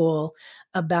pretty cool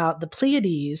about the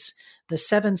Pleiades, the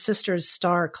Seven Sisters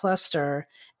star cluster,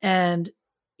 and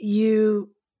you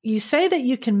say that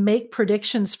you can make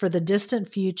predictions for the distant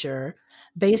future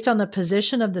based on the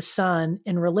position of the sun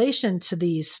in relation to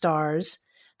these stars.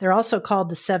 They're also called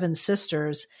the Seven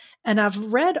Sisters, and I've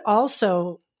read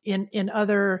also in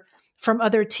other from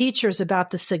other teachers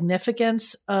about the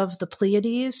significance of the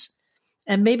Pleiades.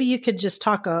 And maybe you could just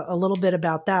talk a little bit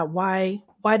about that. Why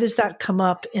does that come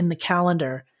up in the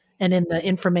calendar and in the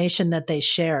information that they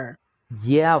share?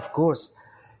 Yeah, of course.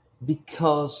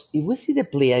 Because if we see the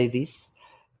Pleiades,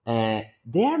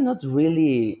 they are not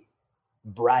really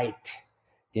bright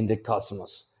in the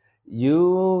cosmos.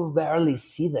 You barely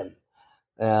see them.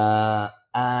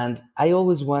 And I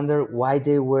always wonder why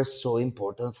they were so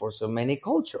important for so many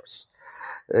cultures.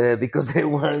 Because they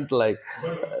weren't like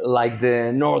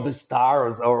the North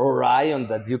Stars or Orion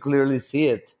that you clearly see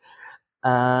it.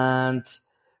 And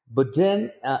but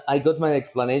then I got my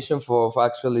explanation for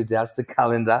actually the Aztec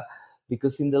calendar,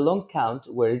 because in the long count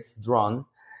where it's drawn,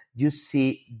 you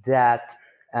see that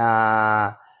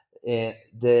the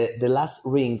last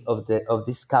ring of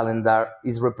this calendar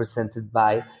is represented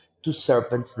by two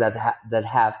serpents that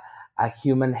have a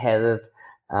human-headed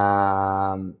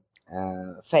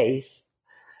face,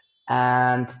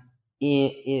 and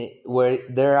where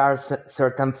there are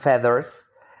certain feathers,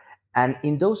 and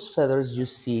in those feathers you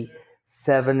see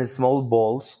seven small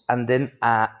balls, and then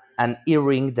an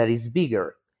earring that is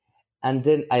bigger. And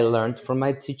then I learned from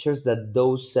my teachers that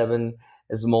those seven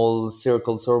small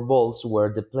circles or balls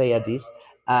were the Pleiades,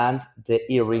 and the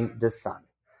earring the sun.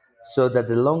 So that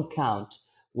the long count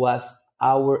was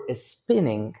our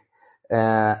spinning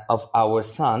of our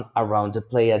sun around the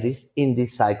Pleiades in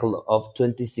this cycle of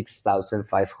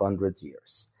 26,500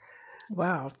 years.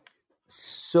 Wow.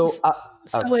 So,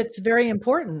 So it's very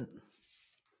important.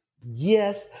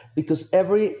 yes, because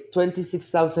every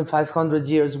 26,500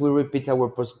 years we repeat our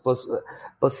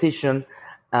position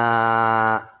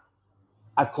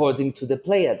according to the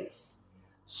Pleiades.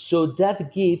 So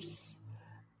that gives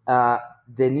the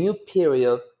new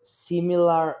period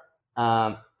similar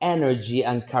energy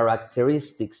and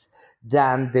characteristics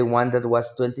than the one that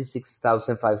was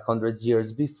 26,500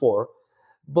 years before,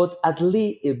 but at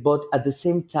the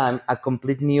same time a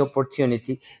complete new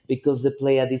opportunity, because the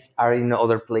Pleiades are in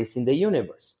other place in the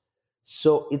universe.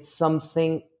 So it's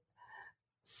something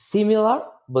similar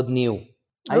but new.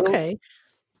 Okay.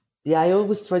 I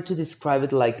always try to describe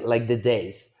it like the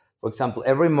days. For example,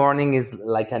 every morning is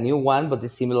like a new one, but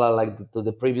it's similar to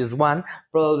the previous one.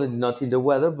 Probably not in the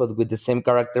weather, but with the same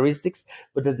characteristics.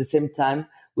 But at the same time,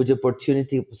 with the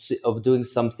opportunity of doing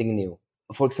something new.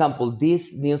 For example,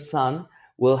 this new sun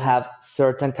will have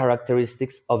certain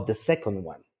characteristics of the second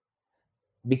one,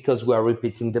 because we are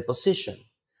repeating the position.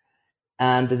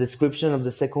 And the description of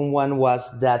the second one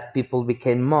was that people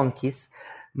became monkeys.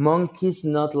 Monkeys,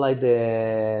 not like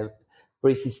the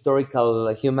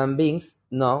prehistorical human beings.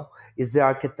 No, it's the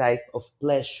archetype of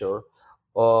pleasure,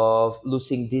 of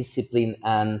losing discipline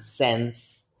and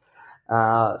sense.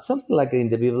 Something like in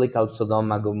the biblical Sodom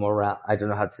and Gomorrah. I don't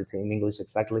know how to say it in English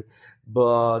exactly,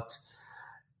 but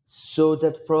so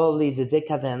that probably the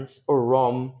decadence or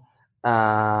Rome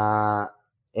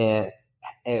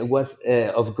was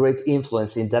of great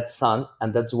influence in that sun,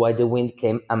 and that's why the wind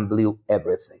came and blew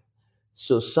everything.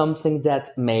 So something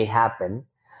that may happen,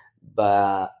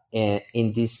 but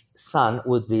in this sun,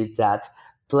 would be that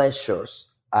pleasures,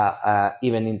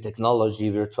 even in technology,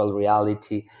 virtual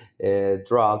reality,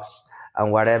 drugs,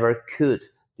 and whatever, could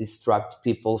distract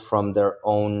people from their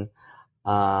own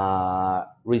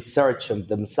research of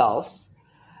themselves,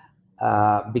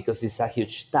 because it's a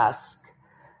huge task.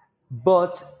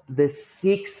 But the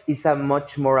 6 is a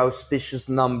much more auspicious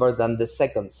number than the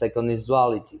second. Second is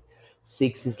duality.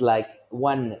 6 is like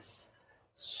oneness.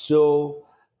 So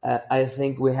I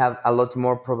think we have a lot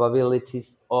more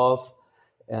probabilities of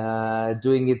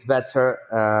doing it better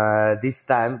this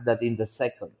time than in the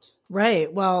second.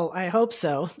 Right. Well, I hope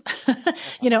so.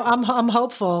 I'm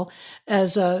hopeful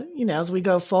as as we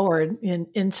go forward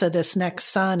into this next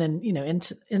sun and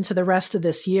into the rest of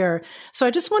this year. So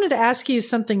I just wanted to ask you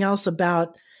something else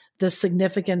about the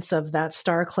significance of that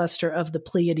star cluster of the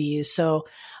Pleiades. So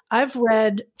I've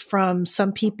read from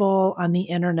some people on the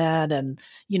internet and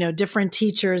different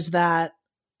teachers that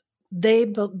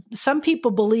some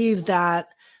people believe that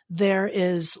there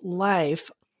is life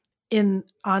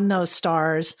on those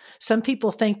stars. Some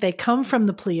people think they come from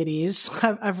the Pleiades.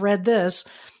 I've read this.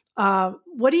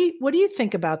 What do you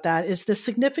think about that? Is the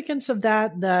significance of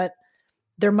that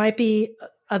there might be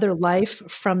other life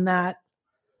from that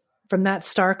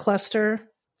star cluster?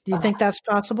 Do you think that's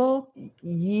possible?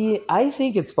 Yeah, I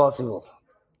think it's possible.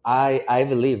 I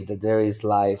believe that there is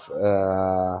life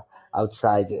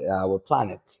outside our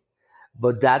planet.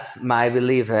 But that's my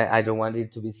belief. I don't want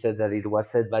it to be said that it was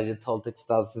said by the Toltecs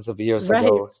thousands of years Right.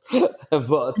 ago.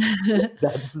 But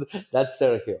that's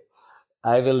Sergio.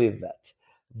 I believe that.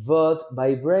 But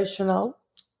vibrational,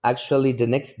 actually, the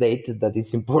next date that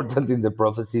is important in the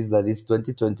prophecies, that is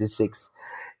 2026,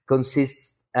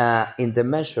 consists in the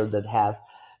measure that have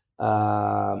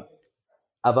uh,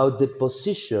 about the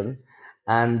position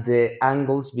and the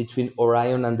angles between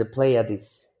Orion and the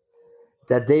Pleiades,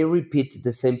 that they repeat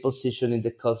the same position in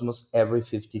the cosmos every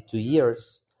 52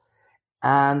 years.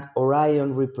 And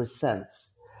Orion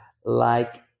represents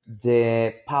like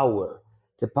the power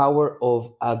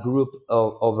of a group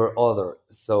over other.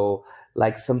 So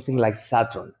like something like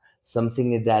Saturn,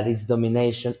 something that is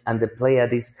domination, and the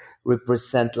Pleiades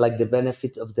represent like the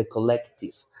benefit of the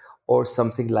collective, or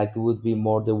something like would be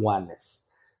more the oneness.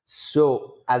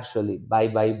 So actually, by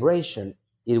vibration,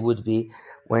 it would be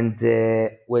when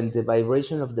the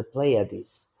vibration of the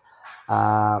Pleiades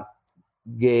uh,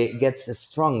 gets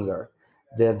stronger,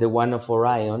 the one of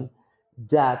Orion,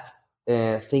 that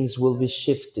things will be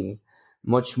shifting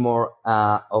much more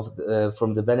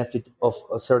from the benefit of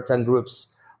certain groups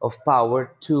of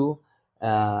power to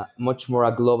much more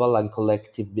a global and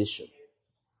collective vision.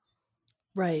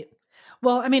 Right.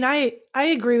 Well, I mean, I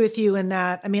agree with you in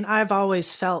that. I mean, I've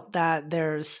always felt that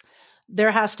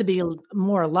there has to be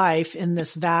more life in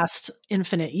this vast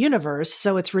infinite universe.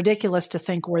 So it's ridiculous to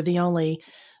think we're the only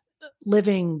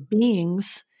living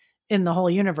beings in the whole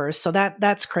universe. So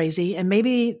that's crazy. And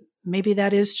maybe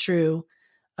that is true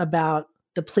about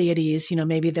the Pleiades.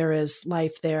 Maybe there is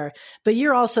life there. But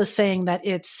you're also saying that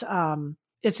it's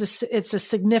a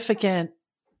significant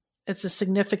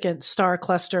star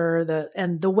cluster,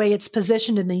 and the way it's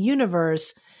positioned in the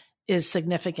universe is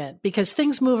significant because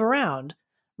things move around,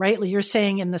 right? You're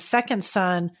saying in the second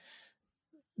sun,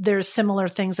 there's similar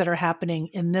things that are happening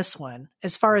in this one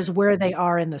as far as where they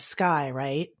are in the sky,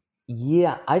 right?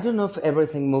 Yeah, I don't know if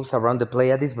everything moves around the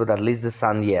Pleiades, but at least the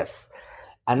sun, yes.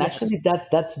 And Yes. actually,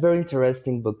 that's very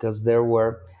interesting because there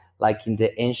were, like in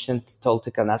the ancient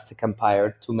Toltec and Aztec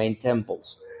Empire, two main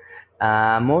temples.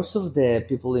 Most of the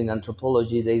people in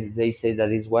anthropology, they say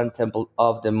that is one temple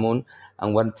of the moon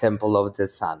and one temple of the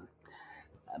sun.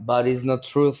 But it's not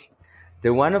true.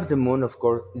 The one of the moon, of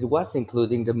course, it was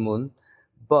including the moon,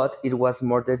 but it was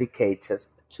more dedicated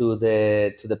to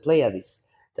the Pleiades.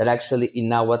 That actually in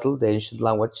Nahuatl, the ancient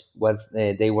language, was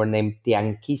they were named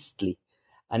Tianquistli,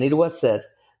 and it was said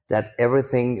that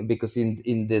everything, because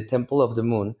in the temple of the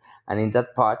moon and in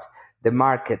that part, the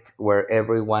market where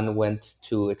everyone went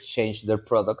to exchange their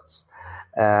products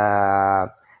uh,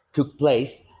 took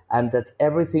place, and that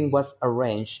everything was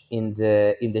arranged in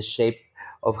the shape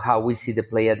of how we see the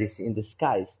Pleiades in the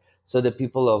skies. So the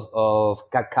people of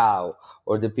cacao,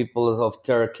 or the people of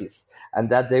turkeys, and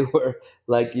that they were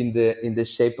like in the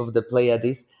shape of the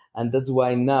Pleiades, and that's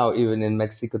why now even in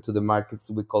Mexico to the markets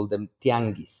we call them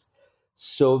tianguis.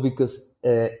 So because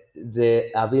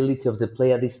the ability of the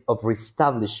Pleiades of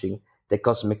reestablishing the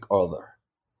cosmic order.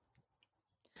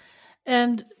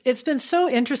 And it's been so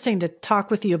interesting to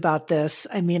talk with you about this.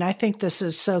 I mean, I think this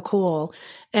is so cool.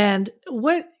 And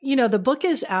the book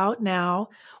is out now.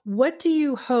 What do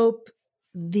you hope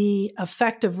the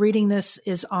effect of reading this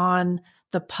is on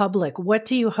the public? What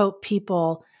do you hope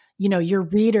people, your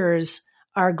readers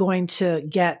are going to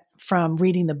get from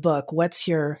reading the book? What's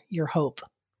your hope?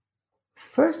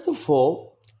 First of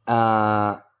all,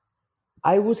 I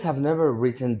would have never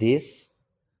written this,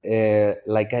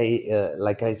 like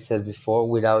I said before,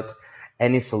 without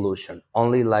any solution.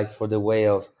 Only like for the way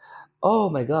of, oh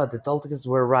my God, the Toltecs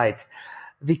were right,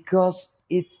 because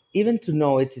it's even to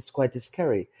know it is quite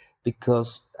scary,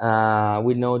 because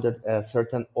we know that a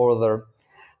certain order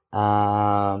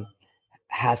uh,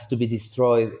 has to be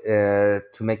destroyed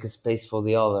to make a space for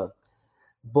the other.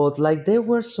 But like there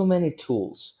were so many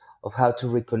tools of how to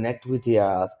reconnect with the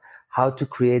earth, how to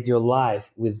create your life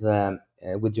with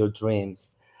your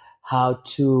dreams, how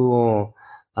to,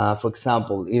 for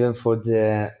example, even for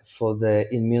the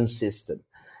immune system,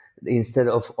 instead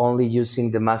of only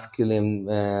using the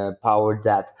masculine power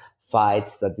that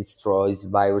fights, that destroys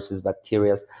viruses,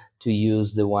 bacteria, to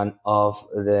use the one of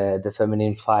the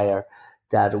feminine fire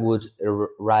that would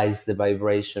rise the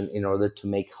vibration in order to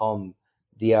make home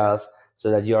the earth so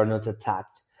that you are not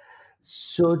attacked.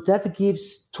 So that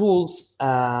gives tools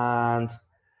and,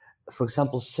 for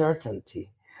example, certainty.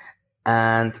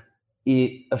 And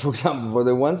for example, for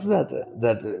the ones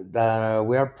that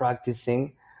we are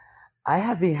practicing, I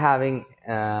have been having,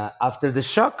 after the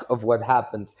shock of what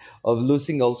happened, of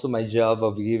losing also my job,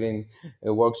 of giving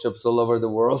workshops all over the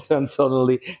world and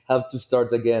suddenly have to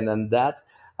start again. And that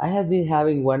I have been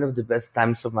having one of the best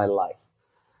times of my life,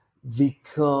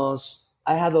 because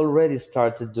I had already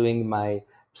started doing my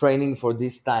training for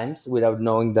these times without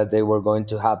knowing that they were going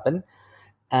to happen.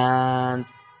 And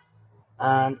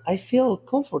I feel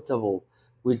comfortable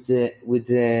with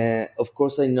the, of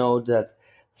course, I know that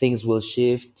things will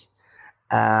shift,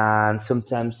 and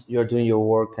sometimes you're doing your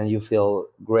work and you feel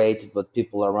great, but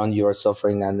people around you are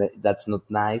suffering, and that's not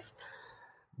nice.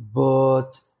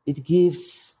 But it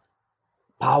gives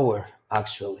power,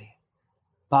 actually,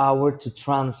 power to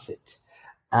transit,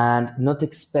 and not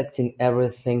expecting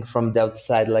everything from the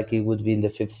outside like it would be in the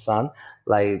fifth sun,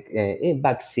 like in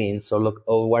vaccines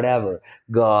or whatever,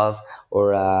 God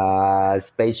or a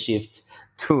spaceship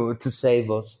to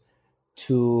save us,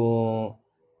 to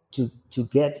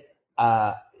get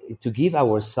to give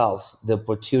ourselves the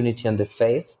opportunity and the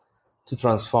faith to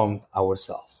transform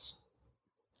ourselves.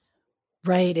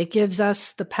 Right. It gives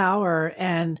us the power,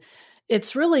 and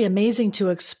it's really amazing to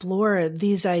explore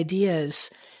these ideas.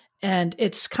 And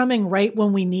it's coming right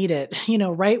when we need it,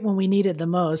 right when we need it the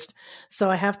most. So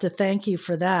I have to thank you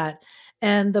for that.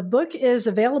 And the book is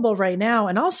available right now.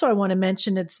 And also I want to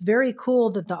mention, it's very cool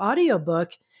that the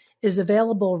audiobook is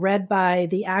available, read by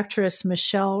the actress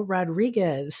Michelle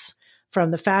Rodriguez from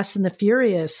The Fast and the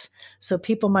Furious. So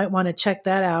people might want to check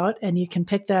that out, and you can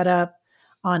pick that up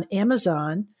on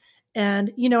Amazon.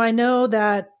 And, I know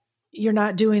that you're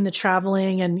not doing the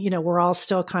traveling, and, we're all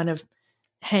still kind of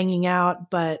hanging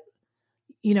out, but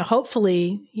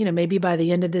hopefully, maybe by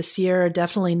the end of this year,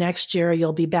 definitely next year,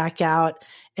 you'll be back out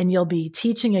and you'll be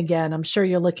teaching again. I'm sure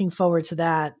you're looking forward to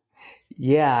that.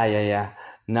 Yeah.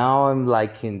 Now I'm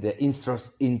like in the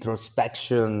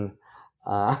introspection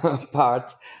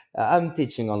part. I'm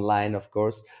teaching online, of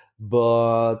course,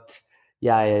 but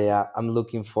yeah. I'm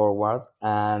looking forward.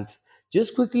 And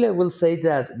just quickly, I will say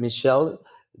that Michelle,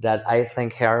 that I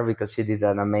thank her because she did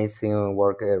an amazing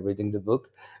work reading the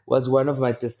book, was one of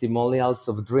my testimonials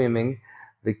of dreaming,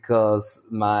 because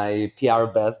my PR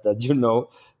Beth, that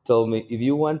told me, if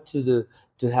you want to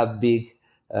have big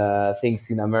things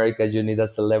in America, you need a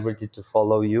celebrity to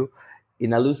follow you.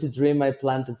 In a lucid dream, I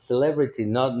planted celebrity,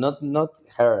 not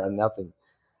her and nothing.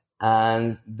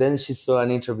 And then she saw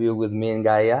an interview with me and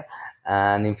Gaia,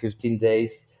 and in 15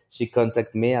 days she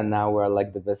contacted me, and now we're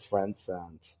like the best friends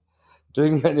and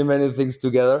doing many things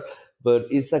together. But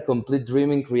it's a complete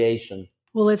dreaming creation.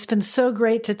 Well, it's been so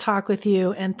great to talk with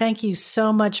you, and thank you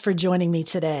so much for joining me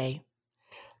today.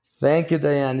 Thank you,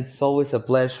 Diane. It's always a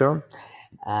pleasure.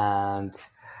 And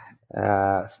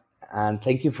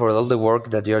thank you for all the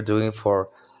work that you're doing for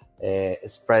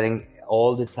spreading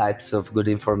all the types of good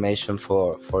information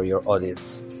for your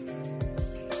audience.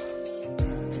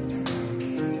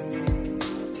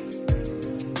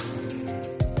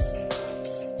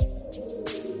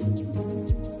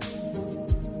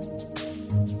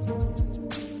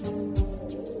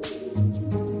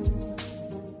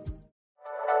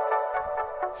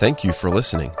 Thank you for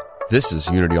listening. This is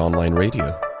Unity Online Radio,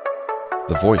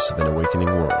 the voice of an awakening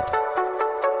world.